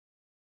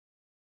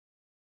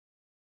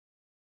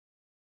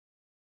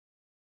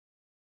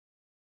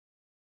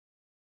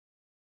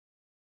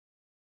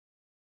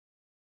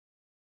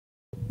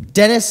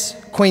Dennis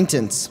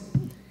Quaintance.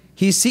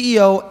 He's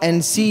CEO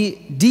and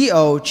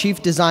CDO,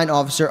 Chief Design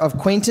Officer of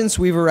Quaintance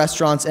Weaver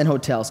Restaurants and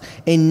Hotels.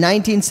 In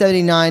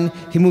 1979,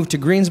 he moved to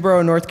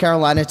Greensboro, North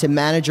Carolina to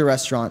manage a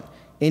restaurant.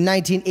 In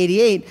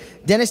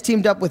 1988, Dennis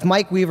teamed up with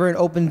Mike Weaver and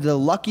opened the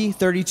Lucky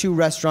 32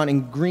 restaurant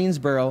in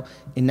Greensboro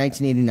in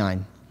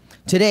 1989.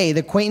 Today,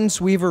 the Quaintance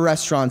Weaver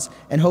Restaurants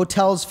and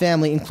Hotels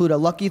family include a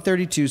Lucky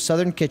 32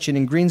 Southern Kitchen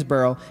in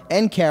Greensboro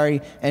and Cary,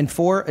 and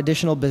 4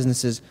 additional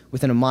businesses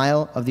within a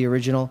mile of the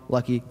original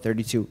Lucky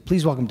 32.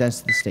 Please welcome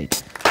Dennis to the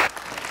stage.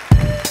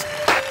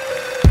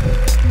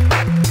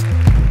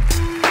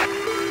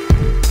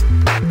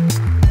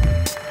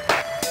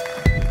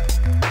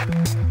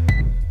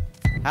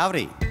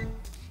 Howdy.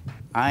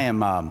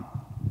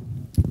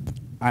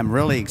 I'm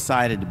really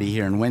excited to be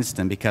here in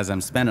Winston because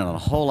I'm spending a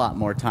whole lot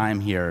more time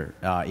here,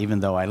 even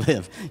though I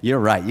live. You're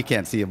right, you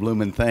can't see a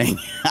blooming thing.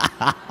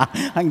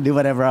 I can do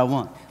whatever I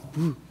want.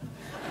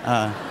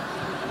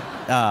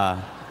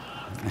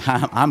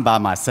 I'm by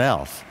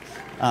myself.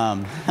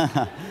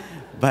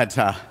 But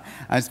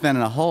I'm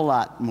spending a whole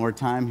lot more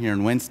time here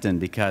in Winston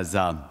because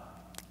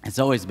it's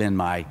always been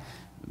my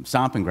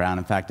stomping ground.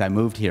 In fact, I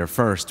moved here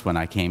first when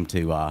I came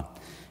to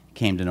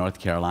North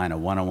Carolina,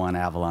 101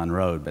 Avalon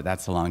Road, but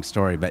that's a long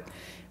story.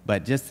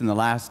 But just in the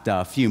last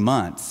few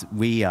months,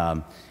 we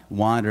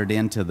wandered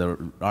into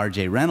the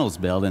R.J. Reynolds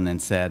building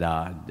and said,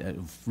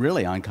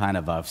 really on kind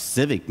of a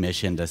civic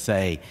mission to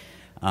say,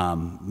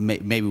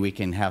 maybe we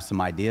can have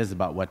some ideas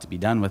about what to be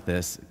done with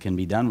this, can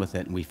be done with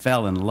it. And we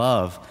fell in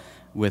love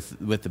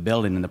with the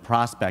building and the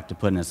prospect of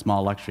putting a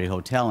small luxury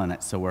hotel in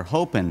it. So we're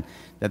hoping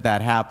that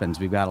that happens.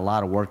 We've got a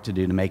lot of work to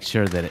do to make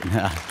sure that it,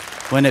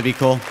 wouldn't it be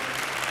cool?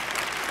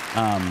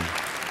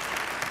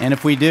 And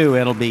if we do,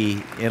 it'll be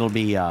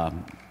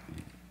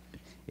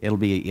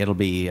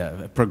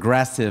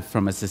progressive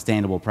from a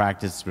sustainable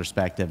practice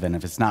perspective. And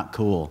if it's not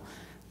cool,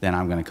 then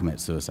I'm going to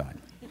commit suicide.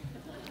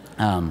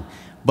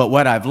 But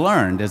what I've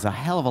learned is a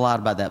hell of a lot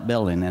about that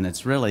building, and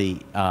it's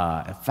really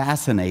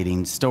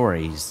fascinating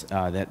stories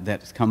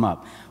that's come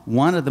up.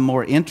 One of the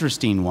more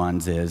interesting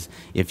ones is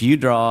if you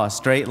draw a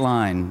straight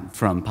line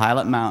from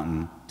Pilot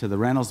Mountain to the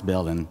Reynolds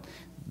building,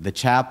 the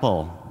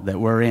chapel that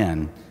we're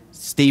in,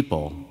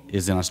 steeple,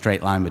 is in a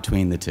straight line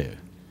between the two.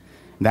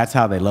 That's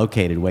how they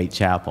located Waite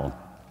Chapel.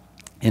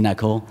 Isn't that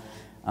cool?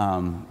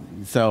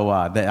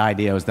 So the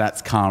idea was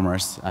that's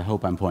commerce. I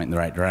hope I'm pointing in the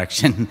right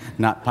direction,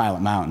 not Pilot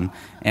Mountain.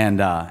 And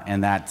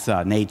that's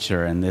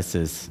nature, and this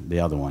is the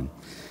other one.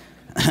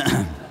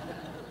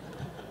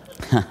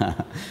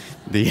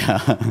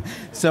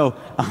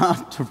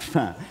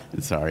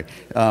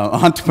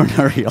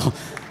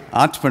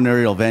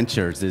 Entrepreneurial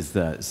ventures is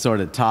the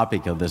sort of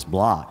topic of this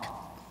block.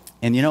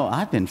 And you know,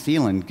 I've been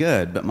feeling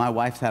good, but my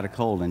wife's had a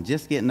cold, and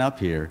just getting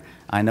up here,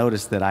 I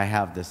noticed that I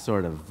have this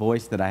sort of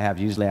voice that I have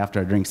usually after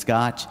I drink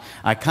scotch.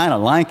 I kind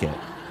of like it,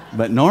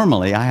 but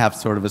normally I have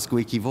sort of a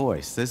squeaky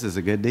voice. This is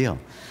a good deal.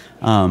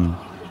 But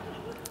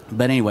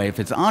anyway, if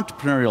it's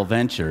entrepreneurial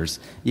ventures,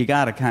 you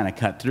got to kind of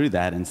cut through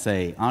that and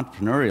say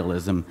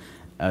entrepreneurialism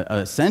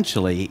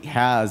essentially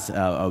has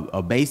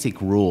a basic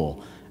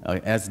rule,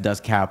 as does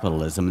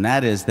capitalism, and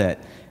that is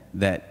that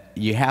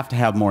you have to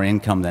have more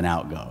income than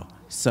outgo.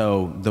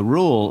 So the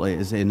rule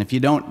is, and if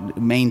you don't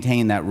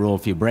maintain that rule,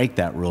 if you break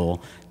that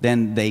rule,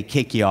 then they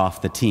kick you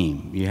off the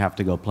team. You have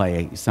to go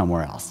play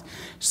somewhere else.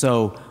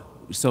 So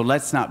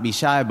let's not be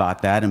shy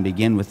about that and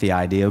begin with the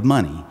idea of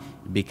money,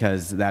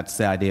 because that's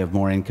the idea of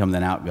more income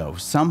than outgo.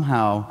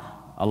 Somehow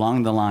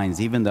along the lines,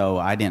 even though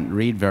I didn't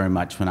read very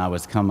much when I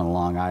was coming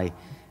along, I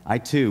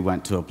too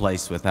went to a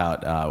place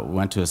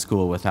went to a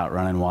school without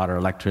running water,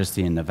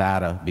 electricity in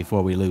Nevada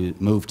before we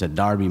moved to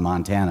Darby,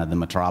 Montana, the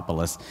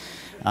metropolis.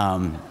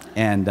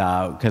 And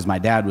because my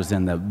dad was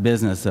in the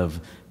business of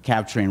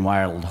capturing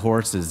wild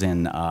horses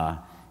in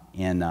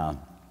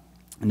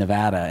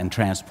Nevada and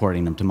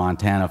transporting them to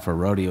Montana for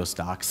rodeo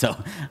stock, so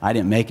I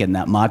didn't make it in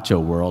that macho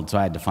world, so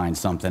I had to find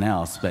something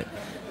else. But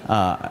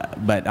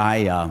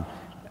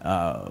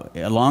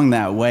along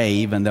that way,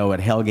 even though at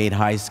Hellgate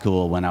High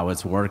School, when I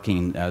was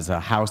working as a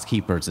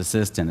housekeeper's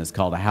assistant, it's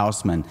called a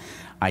houseman,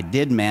 I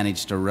did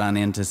manage to run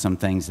into some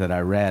things that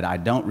I read. I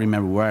don't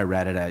remember where I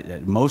read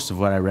it. Most of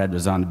what I read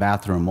was on the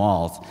bathroom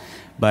walls.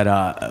 But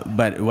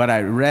what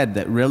I read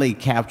that really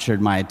captured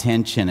my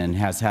attention and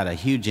has had a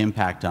huge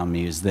impact on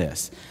me is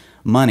this.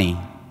 Money,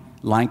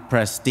 like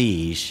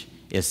prestige,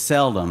 is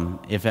seldom,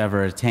 if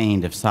ever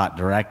attained, if sought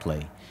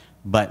directly,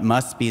 but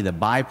must be the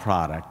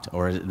byproduct,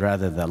 or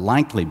rather the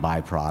likely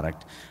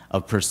byproduct,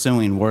 of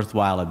pursuing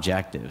worthwhile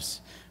objectives.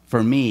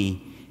 For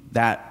me,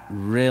 that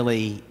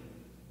really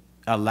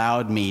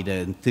allowed me to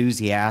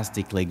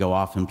enthusiastically go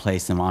off and play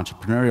some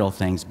entrepreneurial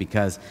things,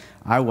 because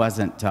I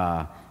wasn't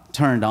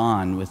turned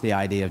on with the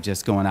idea of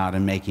just going out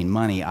and making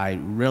money. I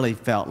really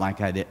felt like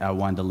I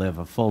wanted to live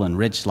a full and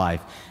rich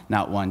life,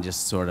 not one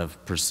just sort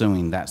of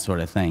pursuing that sort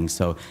of thing.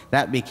 So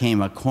that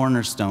became a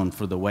cornerstone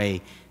for the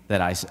way that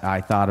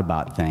I thought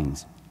about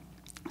things.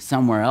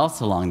 Somewhere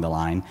else along the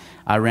line,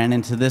 I ran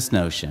into this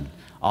notion.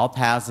 All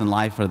paths in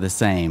life are the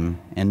same,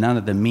 and none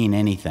of them mean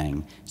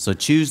anything. So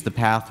choose the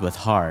path with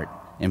heart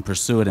and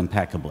pursue it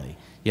impeccably.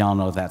 Y'all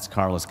know that's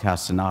Carlos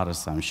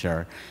Castaneda's, I'm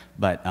sure.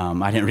 But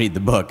I didn't read the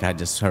book. I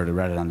just sort of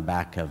read it on the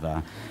back of...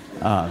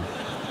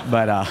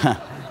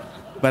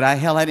 But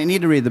I didn't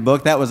need to read the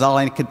book. That was all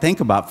I could think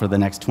about for the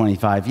next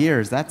 25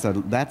 years. That's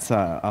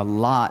a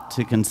lot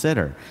to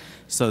consider.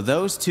 So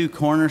those two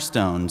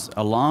cornerstones,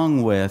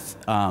 along with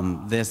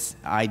this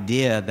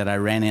idea that I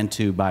ran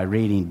into by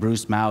reading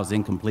Bruce Mau's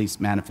Incomplete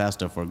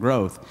Manifesto for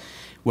Growth,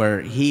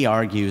 where he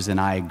argues, and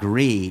I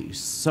agree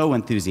so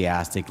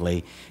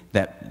enthusiastically,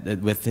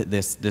 that with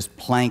this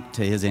plank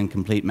to his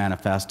Incomplete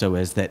Manifesto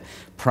is that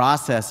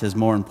process is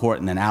more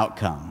important than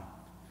outcome.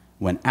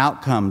 When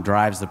outcome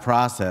drives the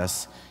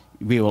process,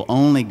 we will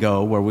only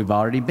go where we've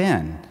already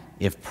been.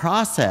 If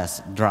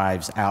process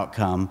drives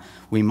outcome,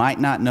 we might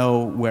not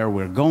know where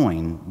we're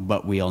going,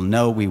 but we'll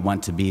know we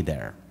want to be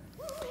there.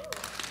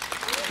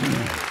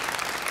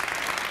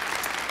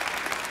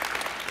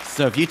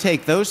 So if you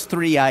take those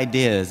three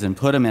ideas and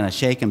put them in a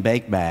shake and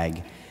bake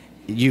bag,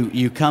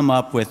 you come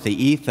up with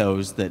the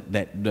ethos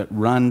that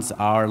runs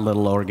our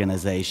little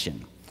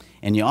organization.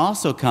 And you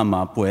also come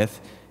up with,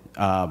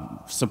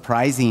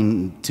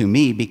 surprising to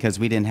me because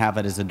we didn't have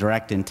it as a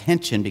direct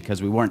intention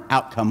because we weren't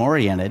outcome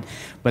oriented,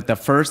 but the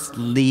first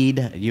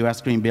LEED,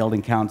 U.S. Green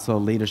Building Council,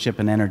 Leadership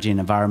in Energy and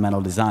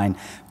Environmental Design,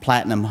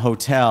 Platinum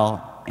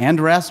Hotel and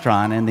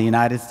Restaurant in the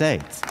United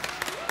States.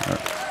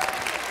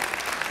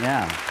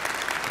 Yeah.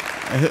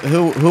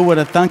 Who would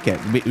have thunk it?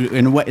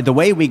 The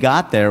way we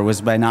got there was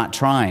by not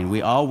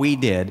trying. All we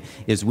did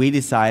is we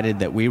decided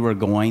that we were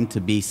going to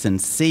be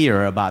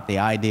sincere about the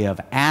idea of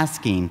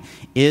asking,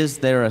 is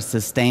there a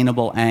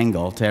sustainable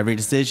angle to every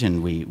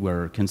decision we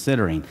were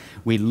considering?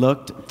 We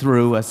looked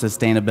through a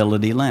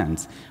sustainability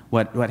lens.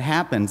 What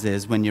happens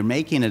is when you're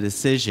making a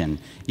decision,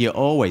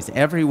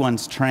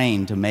 everyone's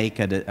trained to make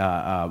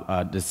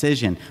a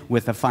decision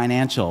with a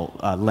financial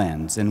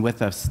lens and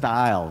with a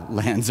style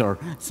lens, or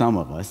some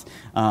of us,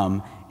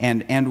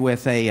 and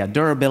with a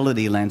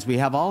durability lens. We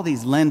have all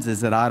these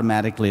lenses that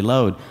automatically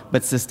load,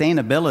 but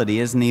sustainability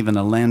isn't even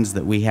a lens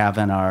that we have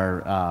in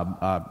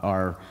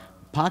our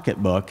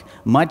pocketbook,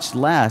 much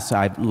less,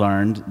 I've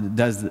learned,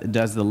 does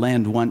the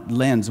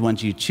lens,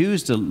 once you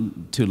choose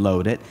to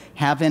load it,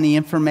 have any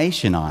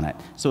information on it.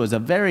 So it's a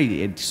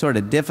very sort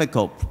of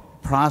difficult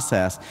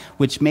process,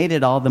 which made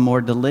it all the more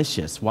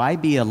delicious. Why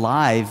be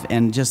alive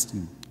and just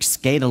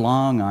skate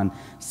along on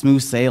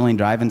smooth sailing,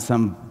 driving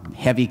some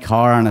heavy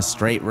car on a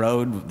straight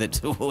road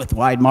with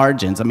wide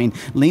margins? I mean,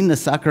 lean the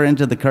sucker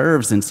into the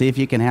curves and see if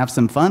you can have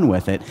some fun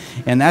with it.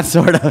 And that's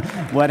sort of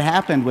what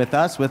happened with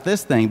us with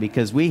this thing,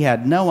 because we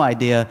had no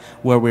idea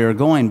where we were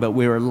going, but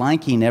we were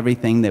liking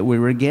everything that we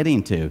were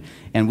getting to.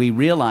 And we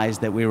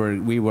realized that we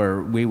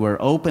were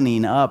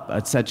opening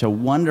up such a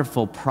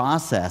wonderful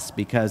process,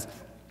 because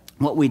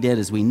what we did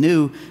is we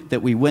knew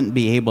that we wouldn't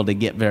be able to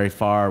get very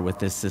far with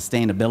this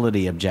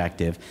sustainability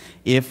objective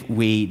if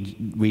we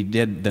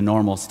did the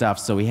normal stuff.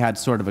 So we had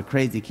sort of a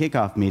crazy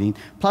kickoff meeting.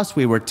 Plus,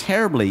 we were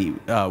terribly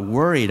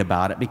worried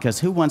about it, because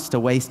who wants to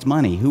waste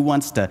money? Who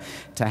wants to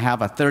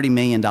have a $30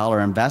 million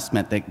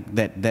investment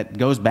that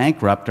goes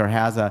bankrupt, or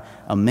has a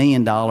 $1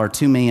 million,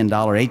 $2 million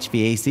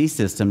HVAC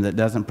system that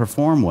doesn't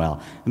perform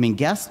well? I mean,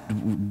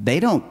 they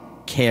don't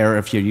care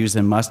if you're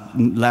using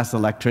less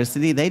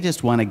electricity. They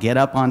just want to get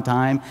up on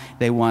time.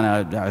 They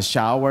want a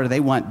shower.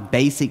 They want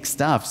basic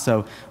stuff.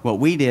 So what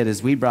we did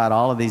is we brought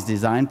all of these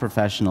design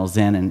professionals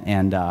in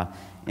and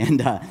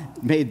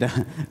made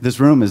this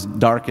room as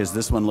dark as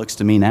this one looks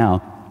to me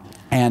now,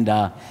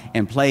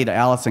 and played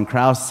Alison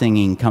Krauss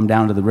singing "Come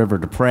Down to the River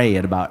to Pray"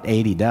 at about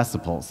 80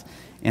 decibels.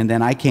 And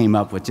then I came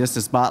up with just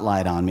a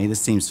spotlight on me.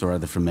 This seems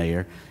sort of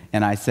familiar.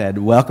 And I said,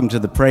 "Welcome to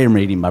the prayer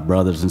meeting, my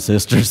brothers and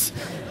sisters."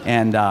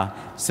 And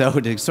so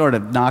to sort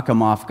of knock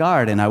them off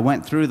guard, and I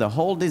went through the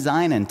whole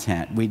design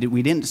intent. We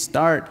didn't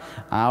start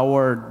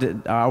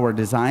our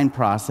design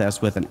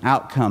process with an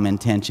outcome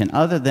intention,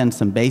 other than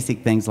some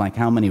basic things like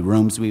how many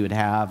rooms we would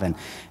have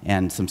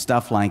and some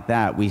stuff like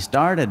that. We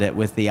started it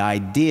with the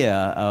idea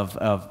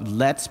of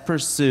let's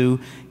pursue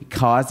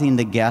causing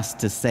the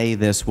guests to say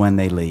this when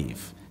they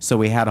leave. So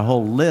we had a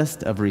whole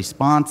list of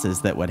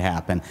responses that would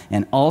happen,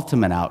 an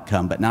ultimate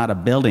outcome, but not a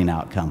building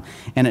outcome.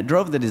 And it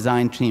drove the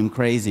design team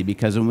crazy,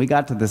 because when we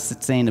got to the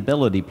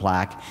sustainability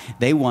plaque,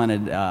 they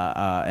wanted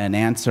an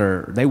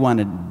answer.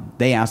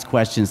 They asked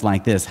questions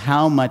like this: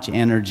 how much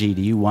energy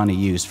do you want to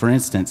use? For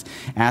instance,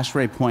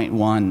 ASHRAE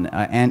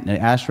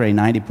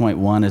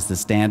 90.1 is the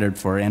standard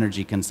for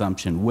energy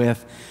consumption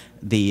with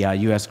the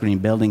U.S. Green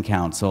Building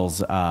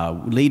Council's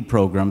LEED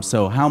program.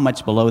 So how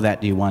much below that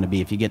do you want to be?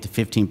 If you get to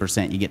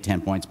 15%, you get 10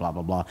 points, blah,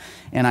 blah, blah.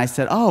 And I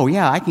said, oh,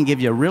 yeah, I can give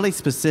you a really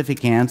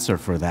specific answer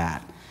for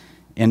that.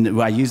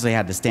 And I usually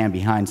had to stand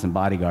behind some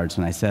bodyguards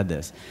when I said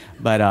this.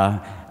 But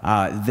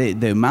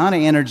the amount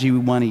of energy we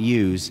want to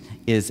use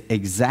is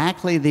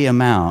exactly the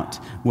amount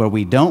where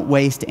we don't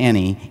waste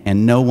any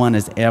and no one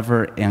is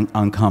ever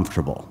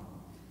uncomfortable.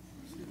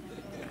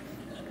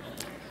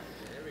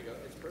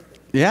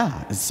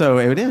 Yeah, so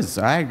it is.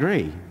 I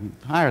agree.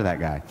 Hire that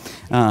guy.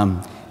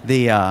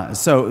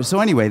 So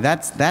anyway,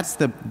 that's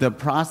the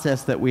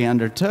process that we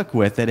undertook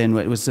with it, and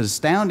what was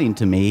astounding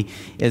to me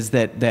is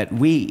that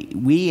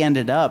we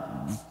ended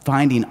up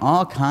finding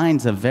all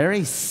kinds of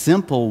very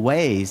simple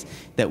ways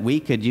that we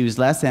could use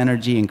less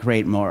energy and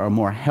create a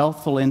more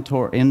healthful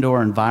indoor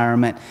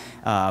environment.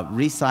 We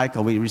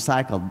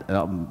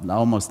recycled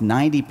almost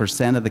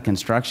 90% of the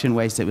construction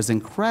waste. It was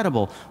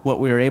incredible what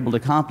we were able to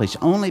accomplish,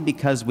 only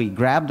because we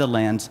grabbed a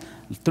lens,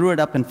 threw it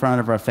up in front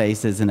of our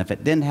faces, and if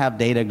it didn't have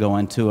data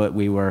going to it,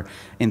 we were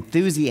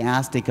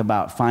enthusiastic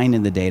about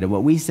finding the data.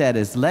 What we said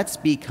is, let's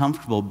be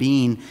comfortable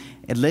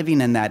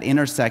living in that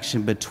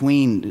intersection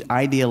between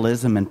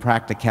idealism and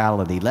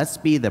practicality. Let's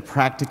be the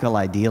practical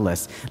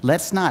idealists.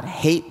 Let's not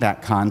hate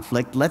that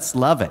conflict. Let's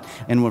love it.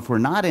 And if we're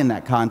not in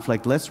that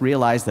conflict, let's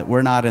realize that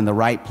we're not in the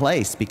right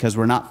place because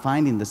we're not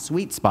finding the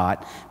sweet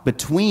spot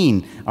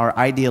between our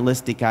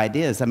idealistic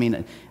ideas. I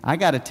mean, I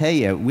got to tell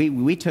you,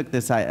 we took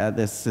this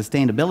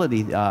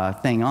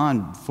sustainability thing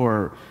on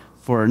for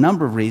a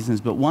number of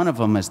reasons, but one of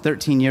them is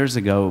 13 years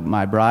ago,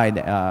 my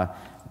bride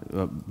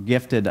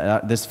gifted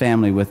this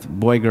family with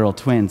boy-girl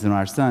twins, and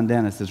our son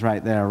Dennis is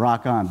right there.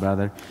 Rock on,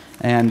 brother.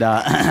 And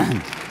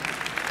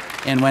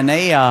and when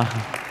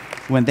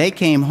they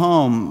came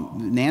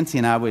home, Nancy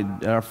and I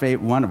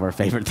one of our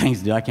favorite things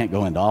to do. I can't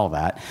go into all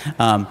that,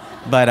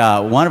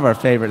 but one of our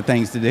favorite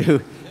things to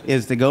do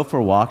is to go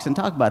for walks and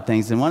talk about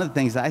things. And one of the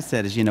things I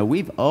said is, you know,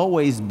 we've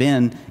always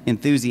been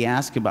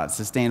enthusiastic about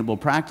sustainable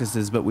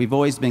practices, but we've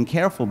always been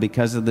careful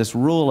because of this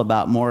rule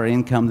about more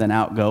income than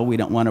outgo. We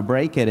don't want to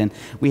break it. And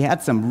we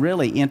had some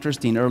really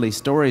interesting early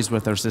stories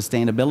with our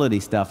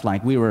sustainability stuff.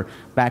 Like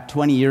back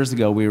 20 years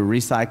ago, we were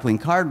recycling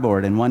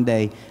cardboard. And one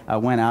day I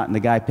went out and the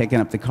guy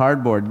picking up the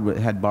cardboard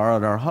had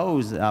borrowed our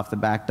hose off the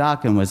back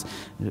dock and was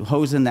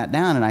hosing that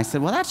down. And I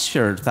said, well, that's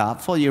sure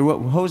thoughtful. You're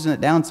hosing it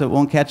down so it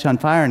won't catch on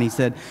fire. And he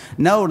said,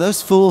 no,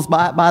 those fools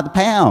buy it by the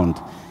pound.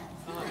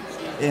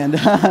 And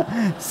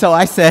so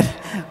I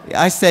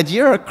said,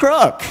 you're a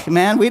crook,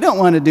 man. We don't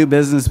want to do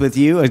business with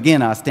you.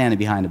 Again, I was standing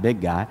behind a big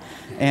guy.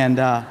 And,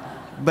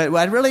 but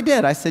I really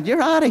did. I said,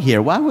 you're out of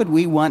here. Why would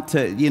we want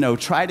to, you know,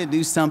 try to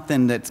do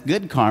something that's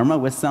good karma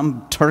with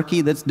some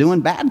turkey that's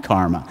doing bad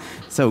karma?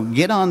 So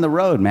get on the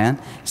road,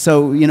 man.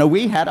 So, you know,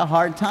 we had a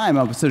hard time.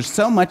 There's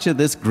so much of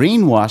this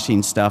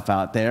greenwashing stuff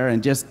out there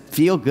and just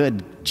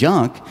feel-good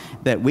junk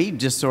that we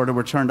just sort of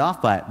were turned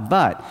off by it.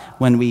 But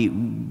when we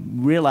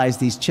realized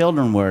these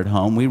children were at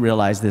home, we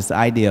realized this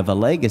idea of a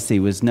legacy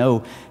was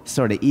no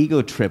sort of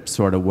ego trip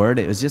sort of word.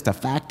 It was just a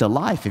fact of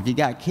life. If you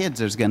got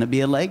kids, there's going to be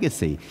a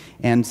legacy.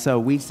 And so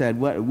we said,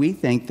 we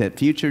think that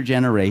future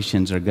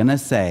generations are going to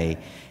say,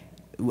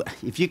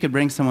 if you could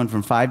bring someone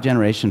from 5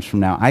 generations from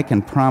now, I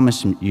can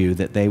promise you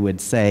that they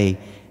would say,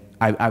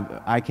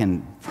 I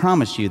can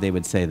promise you they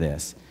would say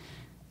this.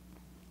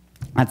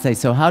 I'd say,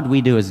 so how do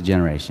we do as a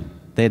generation?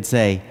 They'd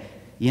say,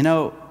 you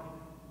know,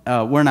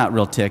 we're not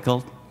real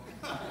tickled.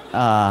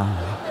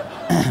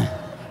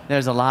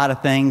 There's a lot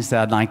of things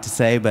that I'd like to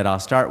say, but I'll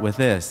start with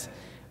this.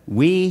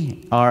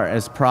 We are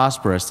as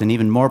prosperous and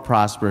even more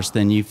prosperous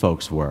than you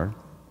folks were.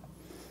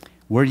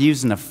 We're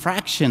using a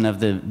fraction of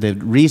the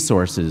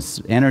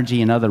resources,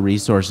 energy and other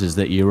resources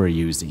that you were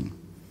using.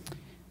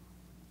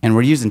 And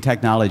we're using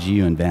technology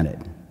you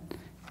invented.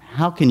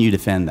 How can you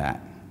defend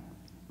that?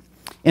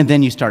 And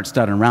then you start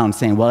stuttering around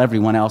saying, well,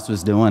 everyone else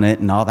was doing it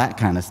and all that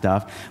kind of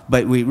stuff.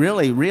 But we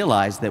really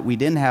realized that we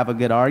didn't have a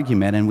good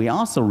argument, and we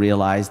also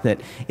realized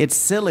that it's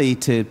silly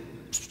to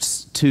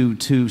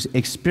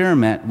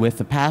experiment with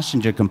the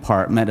passenger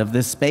compartment of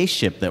this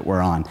spaceship that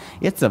we're on.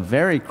 It's a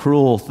very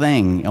cruel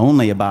thing,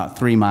 only about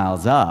 3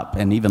 miles up,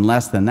 and even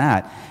less than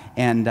that.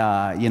 And,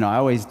 you know, I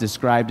always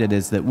described it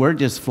as that we're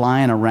just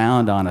flying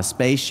around on a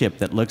spaceship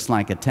that looks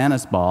like a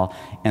tennis ball,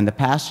 and the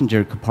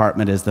passenger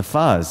compartment is the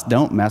fuzz.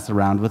 Don't mess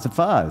around with the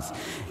fuzz.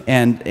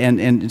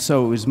 And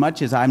so as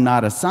much as I'm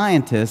not a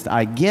scientist,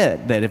 I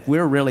get that if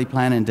we're really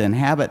planning to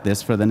inhabit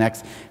this for the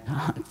next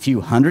few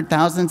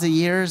 100,000 of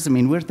years, I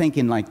mean, we're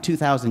thinking like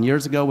 2,000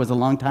 years ago was a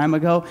long time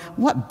ago.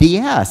 What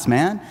BS,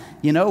 man?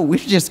 You know, we're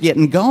just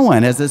getting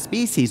going as a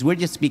species. We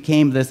just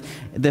became this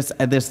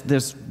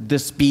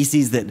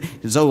species that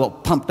is so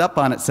pumped up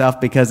on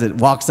itself because it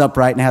walks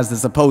upright and has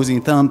this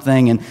opposing thumb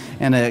thing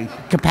and a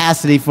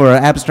capacity for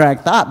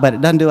abstract thought, but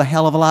it doesn't do a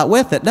hell of a lot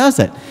with it, does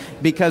it?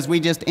 Because we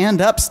just end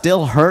up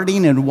still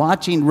herding and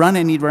watching,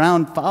 running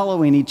around,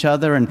 following each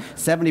other, and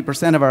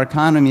 70% of our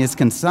economy is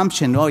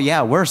consumption. Oh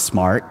yeah, we're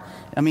smart.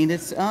 I mean,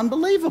 it's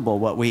unbelievable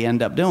what we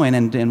end up doing,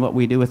 and what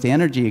we do with the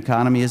energy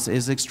economy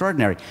is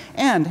extraordinary.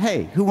 And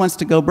hey, who wants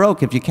to go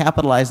broke? If you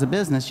capitalize a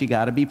business, you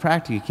got to be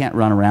practical. You can't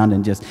run around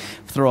and just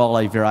throw all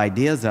of your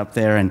ideas up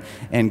there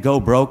and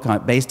go broke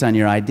based on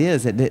your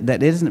ideas.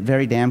 That isn't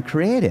very damn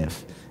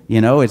creative. You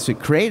know, it's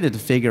created to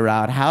figure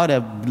out how to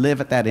live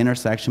at that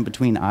intersection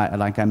between,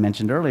 like I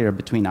mentioned earlier,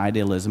 between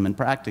idealism and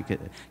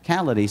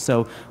practicality.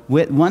 So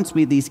once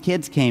these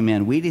kids came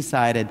in, we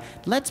decided,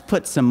 let's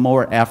put some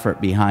more effort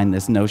behind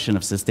this notion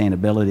of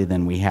sustainability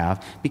than we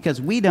have,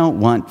 because we don't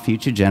want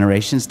future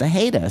generations to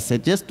hate us.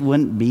 It just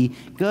wouldn't be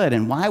good.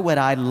 And why would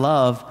I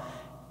love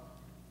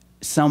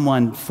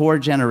someone 4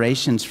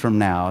 generations from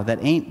now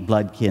that ain't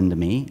blood kin to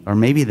me, or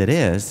maybe that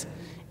is,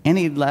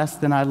 any less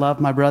than I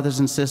love my brothers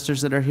and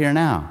sisters that are here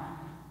now?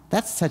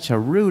 That's such a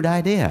rude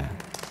idea.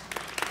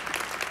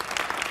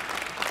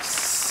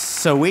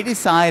 So we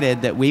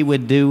decided that we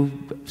would do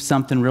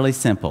something really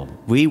simple.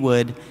 We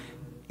would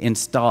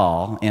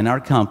install in our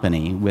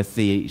company, with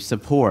the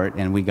support,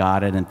 and we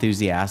got it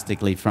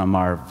enthusiastically from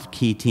our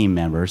key team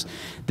members,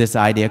 this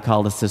idea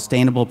called a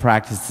Sustainable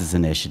Practices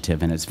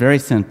Initiative. And it's very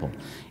simple.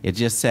 It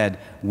just said,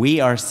 we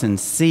are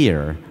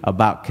sincere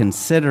about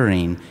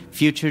considering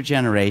future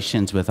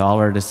generations with all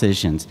our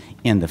decisions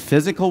in the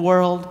physical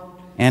world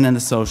and in the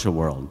social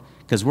world.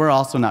 Because we're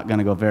also not going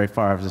to go very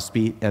far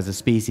as a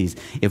species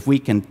if we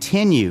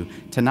continue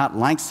to not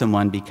like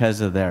someone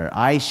because of their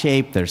eye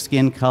shape, their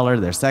skin color,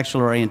 their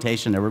sexual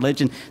orientation, their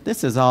religion.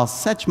 This is all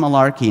such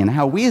malarkey, and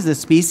how we as a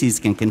species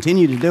can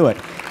continue to do it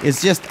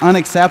is just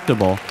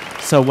unacceptable.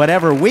 So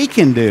whatever we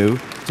can do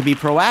to be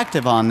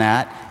proactive on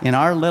that in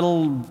our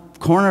little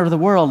corner of the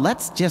world,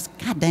 let's just,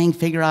 god dang,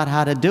 figure out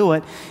how to do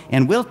it,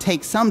 and we'll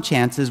take some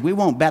chances. We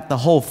won't bet the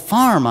whole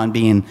farm on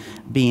being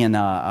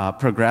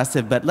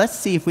progressive, but let's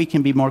see if we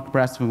can be more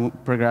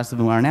progressive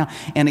than we are now.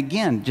 And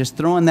again, just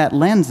throwing that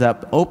lens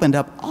up opened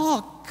up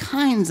all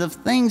kinds of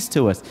things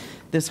to us.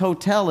 This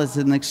hotel is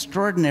an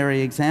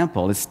extraordinary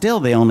example. It's still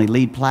the only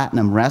LEED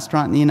Platinum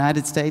restaurant in the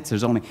United States.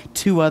 There's only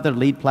 2 other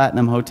LEED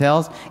Platinum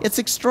hotels. It's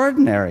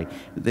extraordinary.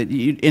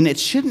 And it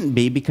shouldn't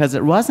be, because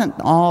it wasn't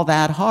all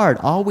that hard.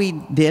 All we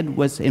did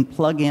was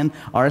plug in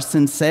our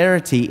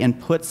sincerity and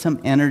put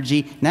some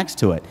energy next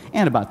to it.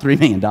 And about $3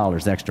 million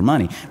extra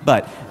money.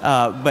 But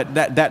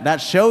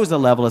that shows a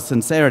level of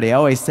sincerity. I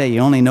always say you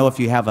only know if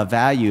you have a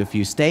value if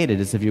you state it,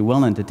 is if you're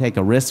willing to take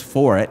a risk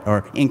for it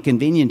or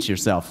inconvenience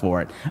yourself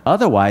for it.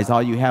 Otherwise,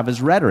 all you have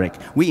is rhetoric.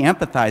 We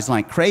empathize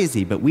like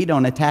crazy, but we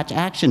don't attach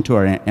action to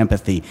our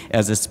empathy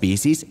as a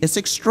species. It's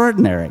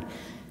extraordinary.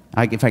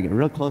 If I get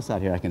real close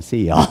out here, I can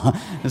see y'all.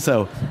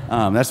 So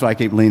that's why I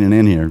keep leaning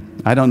in here.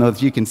 I don't know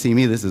if you can see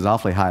me. This is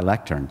awfully high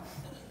lectern.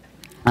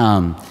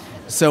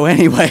 So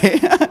anyway,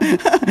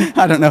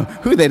 I don't know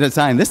who they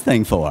designed this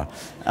thing for.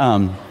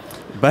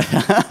 But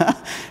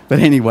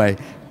anyway,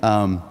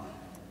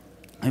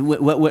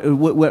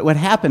 what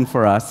happened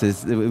for us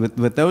is,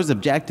 with those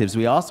objectives,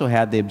 we also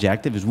had the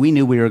objective is we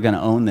knew we were going to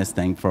own this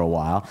thing for a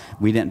while.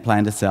 We didn't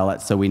plan to sell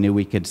it, so we knew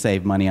we could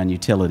save money on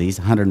utilities,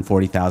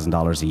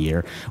 $140,000 a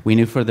year. We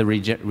knew for the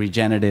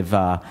regenerative,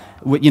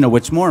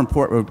 what's more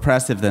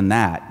impressive than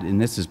that,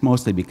 and this is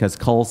mostly because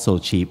coal's so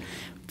cheap,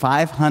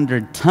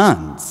 500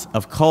 tons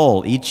of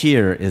coal each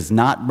year is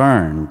not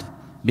burned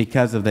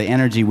because of the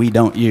energy we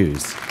don't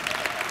use.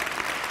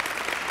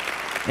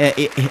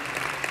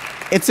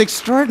 It's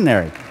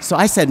extraordinary. So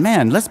I said,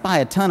 man, let's buy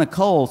a ton of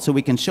coal so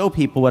we can show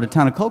people what a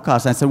ton of coal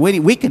costs. And I said,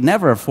 we could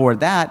never afford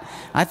that.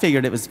 I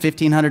figured it was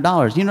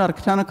 $1,500. You know what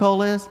a ton of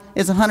coal is?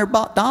 It's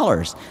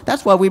 $100.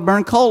 That's why we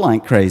burn coal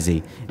like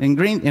crazy.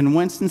 In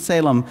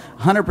Winston-Salem,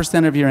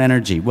 100% of your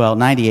energy, well,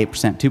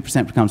 98%,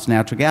 2% comes from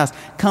natural gas,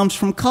 comes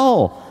from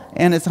coal.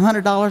 And it's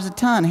 $100 a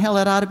ton. Hell,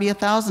 it ought to be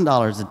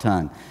 $1,000 a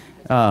ton.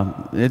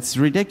 It's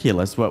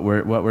ridiculous what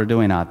we're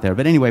doing out there.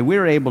 But anyway, we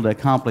were able to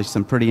accomplish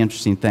some pretty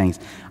interesting things.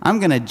 I'm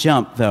going to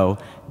jump, though,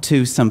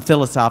 to some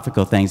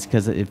philosophical things,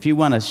 because if you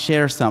want to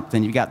share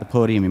something, you got the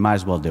podium, you might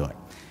as well do it.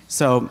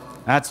 So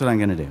that's what I'm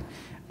going to do.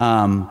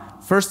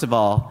 First of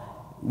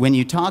all, when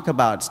you talk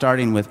about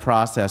starting with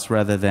process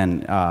rather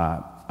than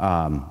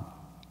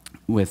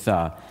with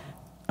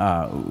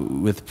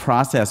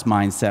process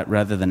mindset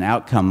rather than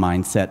outcome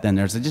mindset, then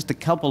there's just a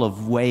couple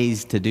of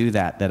ways to do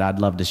that I'd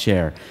love to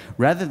share.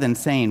 Rather than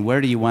saying, where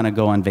do you want to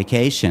go on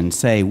vacation,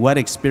 say, what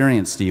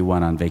experience do you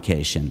want on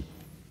vacation?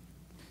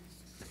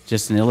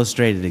 Just an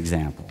illustrated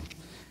example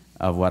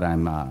of what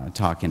I'm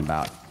talking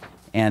about.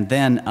 And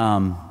then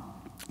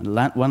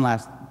one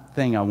last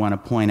thing I want to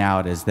point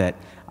out is that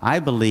I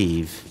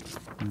believe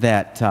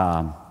that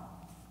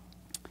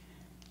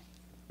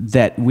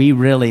that we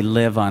really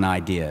live on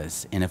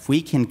ideas. And if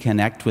we can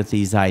connect with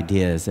these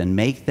ideas and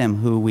make them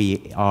who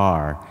we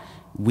are,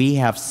 we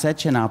have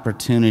such an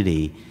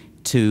opportunity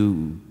to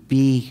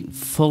be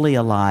fully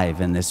alive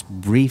in this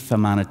brief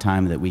amount of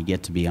time that we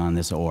get to be on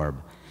this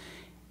orb.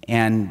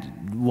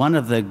 And one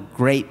of the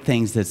great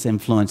things that's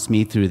influenced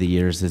me through the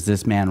years is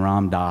this man,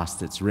 Ram Dass,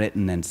 that's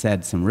written and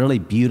said some really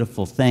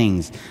beautiful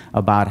things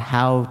about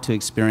how to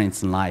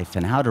experience in life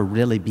and how to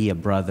really be a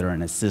brother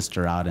and a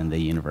sister out in the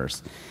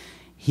universe.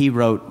 He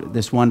wrote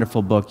this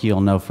wonderful book you'll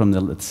know from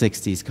the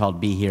 60s called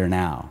Be Here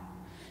Now.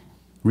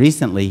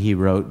 Recently he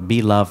wrote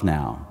Be Love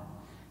Now.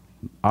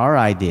 Our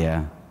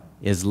idea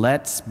is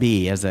let's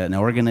be, as an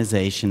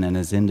organization and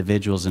as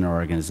individuals in our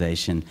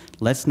organization,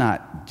 let's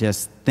not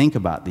just think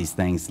about these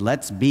things.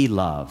 Let's be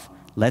love.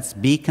 Let's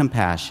be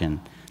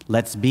compassion.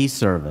 Let's be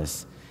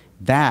service.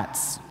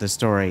 That's the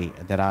story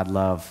that I'd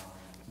love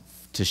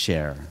to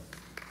share.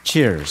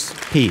 Cheers.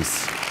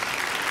 Peace.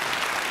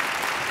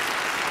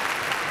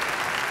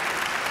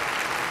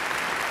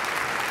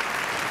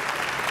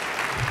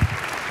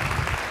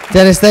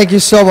 Dennis, thank you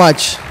so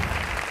much.